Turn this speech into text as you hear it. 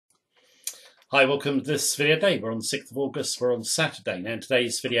Hi, welcome to this video day. We're on the 6th of August, we're on Saturday. Now in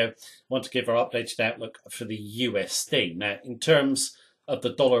today's video, I want to give our updated outlook for the USD. Now in terms of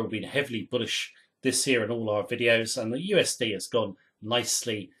the dollar, we've been heavily bullish this year in all our videos, and the USD has gone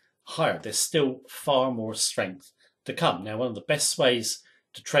nicely higher. There's still far more strength to come. Now one of the best ways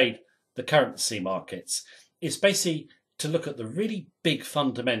to trade the currency markets is basically to look at the really big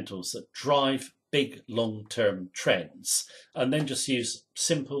fundamentals that drive big long-term trends, and then just use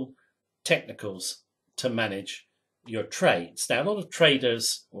simple technicals to manage your trades. Now, a lot of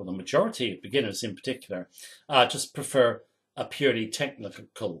traders, or the majority of beginners in particular, just prefer a purely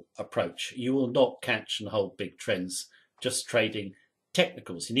technical approach. You will not catch and hold big trends just trading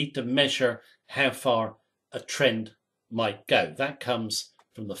technicals. You need to measure how far a trend might go. That comes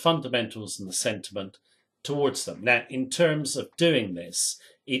from the fundamentals and the sentiment towards them. Now, in terms of doing this,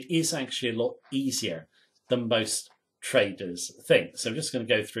 it is actually a lot easier than most traders think. So I'm just going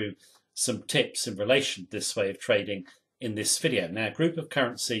to go through some tips in relation to this way of trading in this video. Now, a group of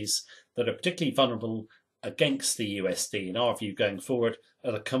currencies that are particularly vulnerable against the USD, in our view, going forward,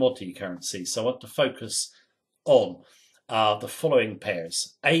 are the commodity currencies. So I want to focus on the following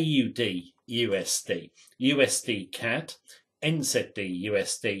pairs: AUD USD, USD CAD, NZD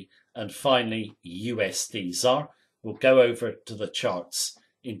USD, and finally USD ZAR. We'll go over to the charts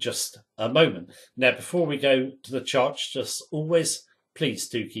in just a moment. Now, before we go to the charts, just always please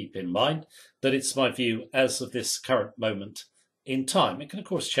do keep in mind that it's my view as of this current moment in time. It can, of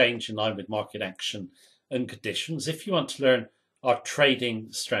course, change in line with market action and conditions. If you want to learn our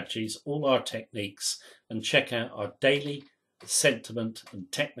trading strategies, all our techniques, and check out our daily sentiment and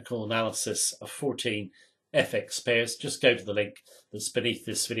technical analysis of 14 FX pairs, just go to the link that's beneath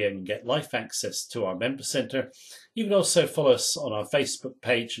this video and get live access to our member center. You can also follow us on our Facebook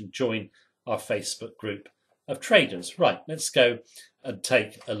page and join our Facebook group of traders. Right, let's go and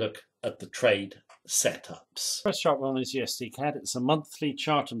take a look at the trade setups. First chart we're on is USD CAD. It's a monthly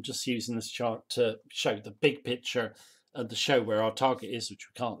chart. I'm just using this chart to show the big picture and to show where our target is, which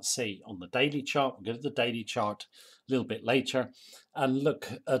we can't see on the daily chart. We'll go to the daily chart a little bit later and look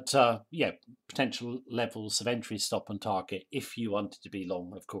at potential levels of entry, stop and target if you wanted to be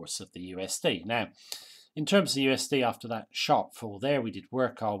long, of course, of the USD. Now, in terms of the USD, after that sharp fall there, we did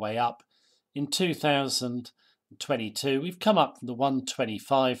work our way up. In 2022, we've come up from the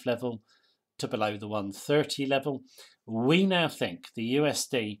 125 level to below the 130 level. We now think the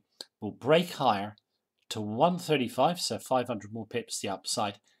USD will break higher to 135, so 500 more pips the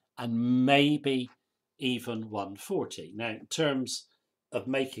upside, and maybe even 140. Now, in terms of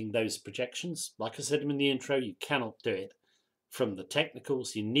making those projections, like I said in the intro, you cannot do it from the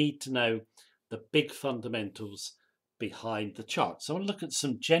technicals. You need to know the big fundamentals behind the chart. So I want to look at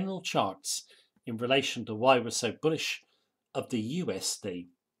some general charts in relation to why we're so bullish of the USD,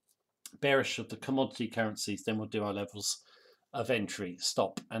 bearish of the commodity currencies. Then we'll do our levels of entry,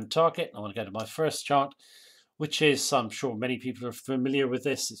 stop and target. I want to go to my first chart, which is, I'm sure many people are familiar with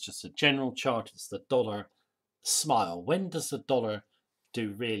this. It's just a general chart. It's the dollar smile. When does the dollar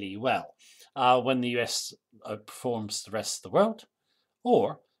do really well? When the US outperforms the rest of the world,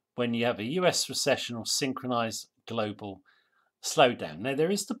 or when you have a US recession or synchronized global slowdown. Now, there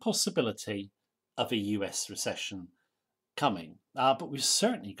is the possibility of a US recession coming, but we've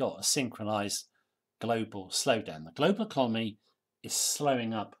certainly got a synchronized global slowdown. The global economy is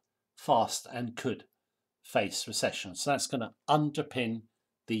slowing up fast and could face recession. So that's going to underpin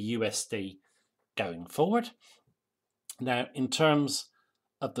the USD going forward. Now, in terms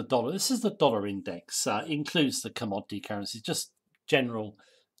of the dollar, this is the dollar index, includes the commodity currencies, just general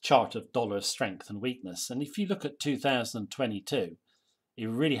chart of dollar strength and weakness. And if you look at 2022, it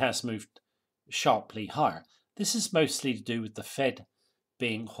really has moved sharply higher. This is mostly to do with the Fed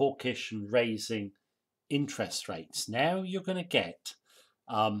being hawkish and raising interest rates. Now you're going to get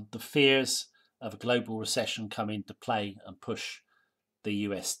the fears of a global recession come into play and push the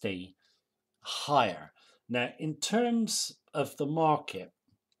USD higher. Now, in terms of the market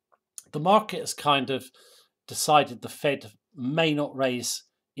has kind of decided the Fed may not raise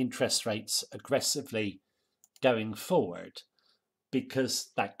interest rates aggressively going forward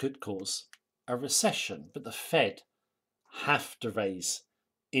because that could cause a recession. But the Fed have to raise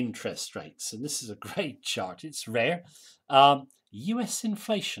interest rates. And this is a great chart. It's rare. US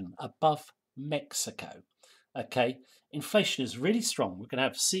inflation above Mexico. Okay, inflation is really strong. We're going to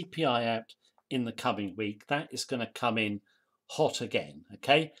have CPI out in the coming week. That is going to come in hot again.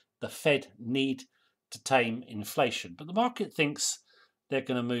 Okay, the Fed need to tame inflation, but the market thinks they're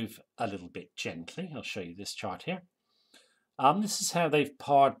going to move a little bit gently. I'll show you this chart here. This is how they've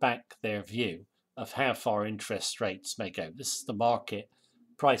pared back their view of how far interest rates may go. This is the market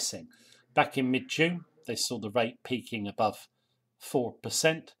pricing. Back in mid-June, they saw the rate peaking above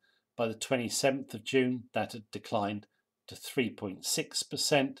 4%. By the 27th of June, that had declined to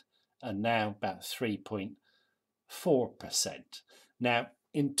 3.6%, and now about 3.4%. Now,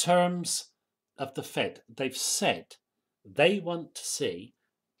 in terms of the Fed, they've said they want to see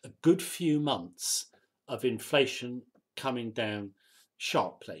a good few months of inflation coming down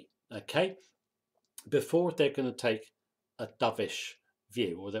sharply, okay, before they're going to take a dovish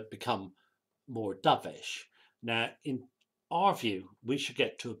view, or that become more dovish. Now, in our view, we should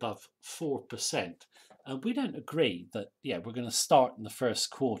get to above 4%, and we don't agree that, we're going to start in the first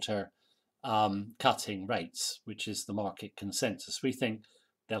quarter cutting rates, which is the market consensus. We think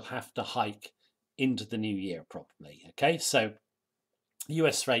they'll have to hike into the new year probably. Okay, so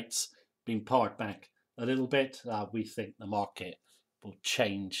US rates being powered back a little bit, we think the market will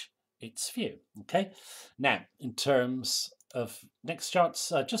change its view. Okay, now in terms of next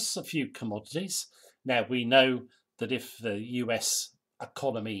charts, just a few commodities. Now we know that if the US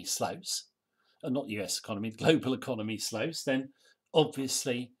economy slows, not US economy, global economy slows, then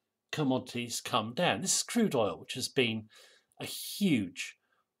obviously commodities come down. This is crude oil, which has been a huge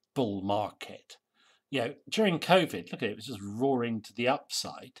bull market. During COVID, look at it, it was just roaring to the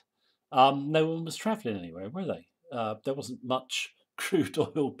upside. No one was traveling anywhere, were they? There wasn't much crude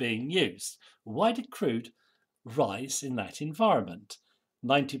oil being used. Why did crude rise in that environment?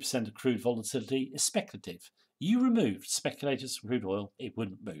 90% of crude volatility is speculative. You removed speculators from crude oil, it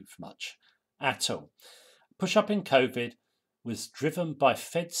wouldn't move much at all. Push up in COVID was driven by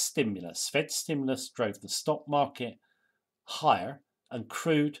Fed stimulus. Fed stimulus drove the stock market higher, and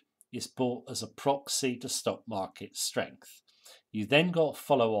crude is bought as a proxy to stock market strength. You then got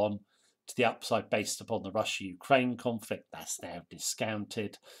follow on to the upside based upon the Russia-Ukraine conflict. That's now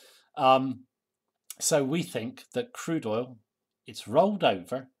discounted. So we think that crude oil, it's rolled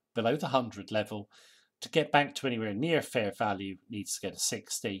over below the 100 level. To get back to anywhere near fair value, needs to get to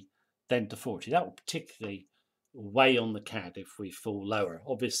 60, then to 40. That will particularly weigh on the CAD if we fall lower.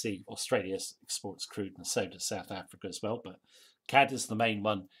 Obviously, Australia exports crude, and so does South Africa as well, but CAD is the main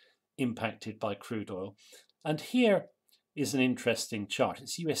one impacted by crude oil. And here is an interesting chart.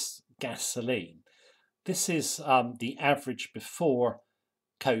 It's US gasoline. This is the average before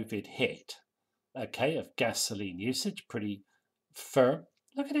COVID hit, okay, of gasoline usage, pretty firm.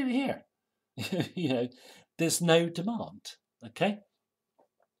 Look at it here. There's no demand, okay?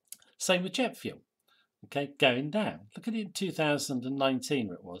 Same with jet fuel, okay, going down. Look at it in 2019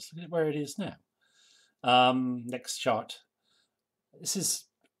 where it was. Look at where it is now. Next chart. This is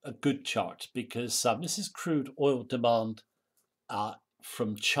a good chart because this is crude oil demand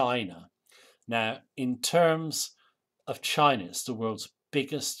from China. Now, in terms of China, it's the world's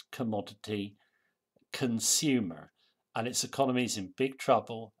biggest commodity consumer, and its economy is in big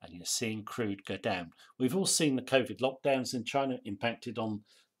trouble, and you're seeing crude go down. We've all seen the COVID lockdowns in China impacted on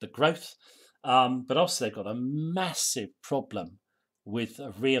the growth, but also they've got a massive problem with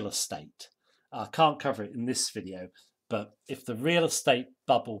real estate. I can't cover it in this video, but if the real estate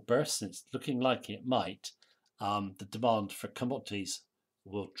bubble bursts, and it's looking like it might, the demand for commodities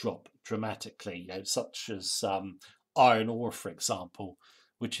will drop dramatically, such as iron ore, for example,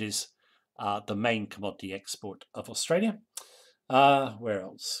 which is the main commodity export of Australia. Where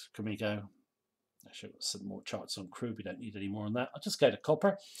else can we go? I should have some more charts on crude. We don't need any more on that. I'll just go to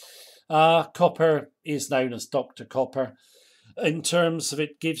copper. Copper is known as Dr. Copper. In terms of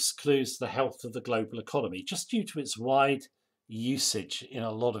it gives clues to the health of the global economy, just due to its wide usage in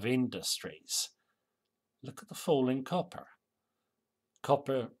a lot of industries. Look at the fall in copper.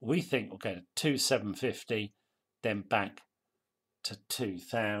 Copper, we think, will go to 2,750, then back to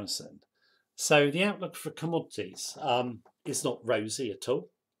 2,000. So the outlook for commodities is not rosy at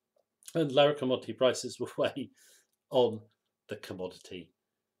all, and lower commodity prices will weigh on the commodity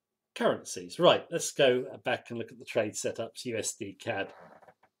currencies. Right, let's go back and look at the trade setups. USD CAD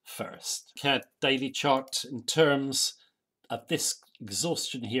first. CAD daily chart in terms of this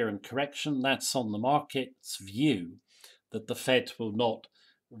exhaustion here and correction, that's on the market's view that the Fed will not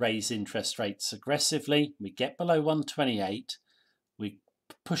raise interest rates aggressively. We get below 128, we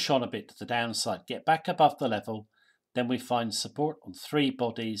push on a bit to the downside, get back above the level, then we find support on three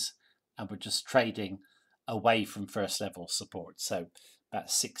bodies, and we're just trading away from first level support. So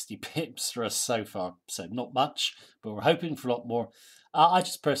about 60 pips for us so far, so not much, but we're hoping for a lot more. I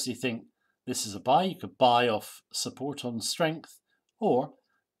just personally think this is a buy. You could buy off support on strength, or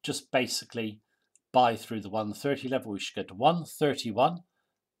just basically buy through the 130 level. We should go to 131,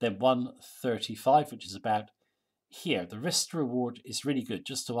 then 135, which is about here. The risk to reward is really good,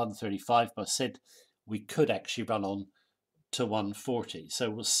 just to 135, but I said we could actually run on to 140. So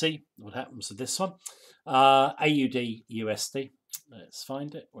we'll see what happens with this one. AUD USD. Let's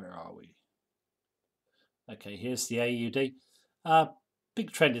find it. Where are we? Okay, here's the AUD.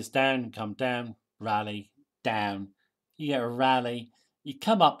 Big trend is down, come down, rally, down. You get a rally. You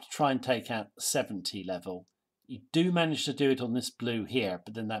come up to try and take out the 70 level. You do manage to do it on this blue here,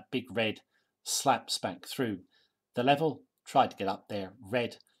 but then that big red slaps back through the level. Try to get up there.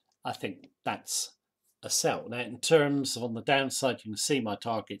 Red, I think that's a sell. Now, in terms of on the downside, you can see my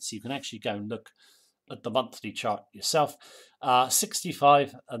targets. You can actually go and look at the monthly chart yourself.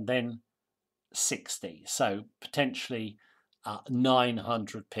 65 and then 60. So potentially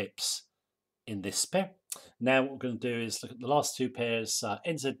 900 pips in this pair. Now what we're going to do is look at the last two pairs,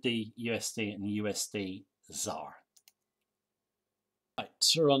 NZD USD and USD ZAR. Right,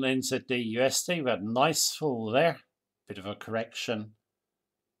 so we're on NZD USD. We had a nice fall there, bit of a correction,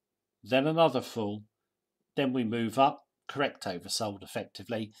 then another fall, then we move up, correct oversold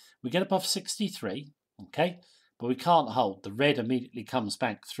effectively. We get above 63, okay, but we can't hold. The red immediately comes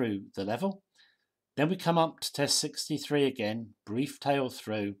back through the level. Then we come up to test 63 again, brief tail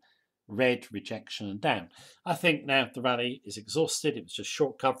through, red, rejection and down. I think now the rally is exhausted. It was just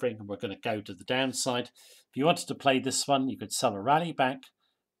short covering and we're going to go to the downside. If you wanted to play this one, you could sell a rally back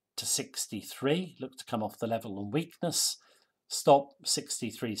to 63, look to come off the level on weakness, stop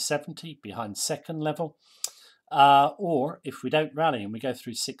 63.70 behind second level. Or if we don't rally and we go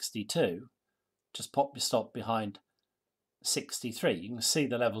through 62, just pop your stop behind 63. You can see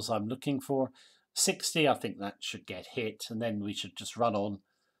the levels I'm looking for. 60, I think that should get hit, and then we should just run on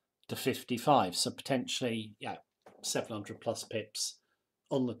to 55. So potentially, yeah, 700 plus pips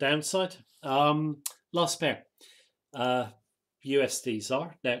on the downside. Last pair, USD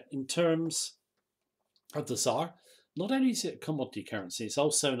ZAR. Now, in terms of the ZAR, not only is it a commodity currency, it's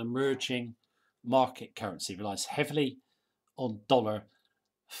also an emerging market currency. It relies heavily on dollar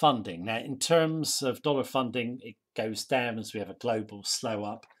funding. Now, in terms of dollar funding, it goes down as we have a global slow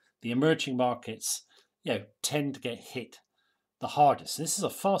up. The emerging markets, tend to get hit the hardest. This is a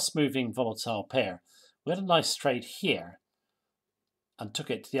fast-moving volatile pair. We had a nice trade here and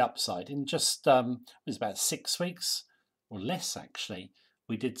took it to the upside in just it was about 6 weeks or less actually.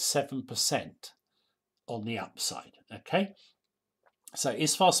 We did 7% on the upside. Okay, so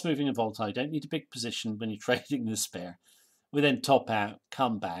it's fast-moving and volatile. You don't need a big position when you're trading this pair. We then top out,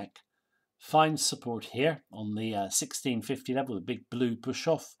 come back, find support here on the 1650 level, the big blue push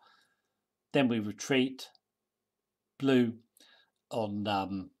off. Then we retreat, blue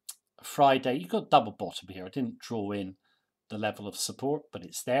on Friday. You've got double bottom here. I didn't draw in the level of support, but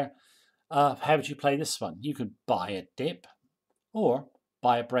it's there. How would you play this one? You could buy a dip or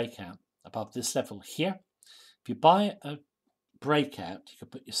buy a breakout above this level here. If you buy a breakout, you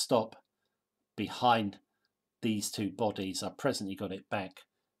could put your stop behind these two bodies. I've presently got it back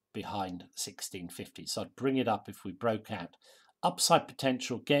behind 1650. So I'd bring it up if we broke out. Upside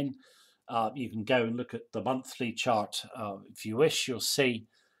potential again. You can go and look at the monthly chart. If you wish, you'll see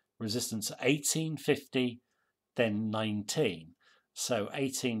resistance at 1850, then 19. So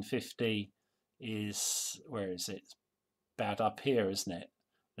 1850 is, where is it? Bad up here, isn't it?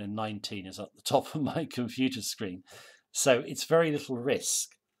 Then 19 is at the top of my computer screen. So it's very little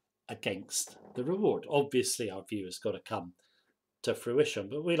risk against the reward. Obviously, our view has got to come to fruition,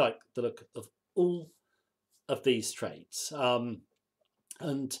 but we like the look of all of these trades.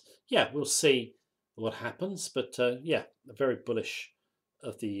 And yeah, we'll see what happens. But yeah, very bullish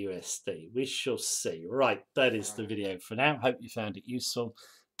of the USD. We shall see. Right, that is the video for now. Hope you found it useful.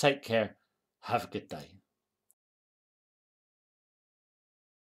 Take care. Have a good day.